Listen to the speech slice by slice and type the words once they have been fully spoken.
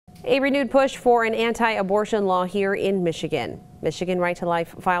A renewed push for an anti-abortion law here in Michigan. Michigan Right to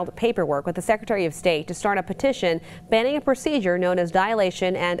Life filed paperwork with the Secretary of State to start a petition banning a procedure known as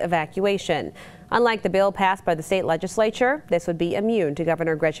dilation and evacuation. Unlike the bill passed by the state legislature, this would be immune to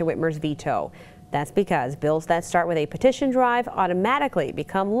Governor Gretchen Whitmer's veto. That's because bills that start with a petition drive automatically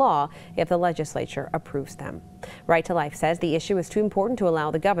become law if the legislature approves them. Right to Life says the issue is too important to allow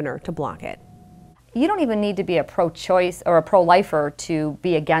the governor to block it. You don't even need to be a pro-choice or a pro-lifer to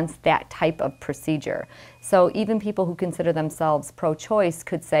be against that type of procedure. So even people who consider themselves pro-choice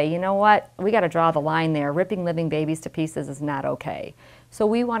could say, you know what, we got to draw the line there. Ripping living babies to pieces is not okay. So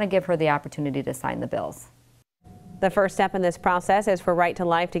we want to give her the opportunity to sign the bills. The first step in this process is for Right to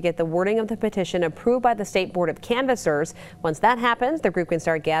Life to get the wording of the petition approved by the State Board of Canvassers. Once that happens, the group can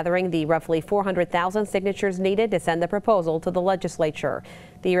start gathering the roughly 400,000 signatures needed to send the proposal to the legislature.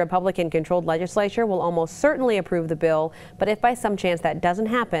 The Republican-controlled legislature will almost certainly approve the bill, but if by some chance that doesn't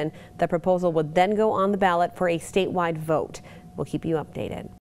happen, the proposal would then go on the ballot for a statewide vote. We'll keep you updated.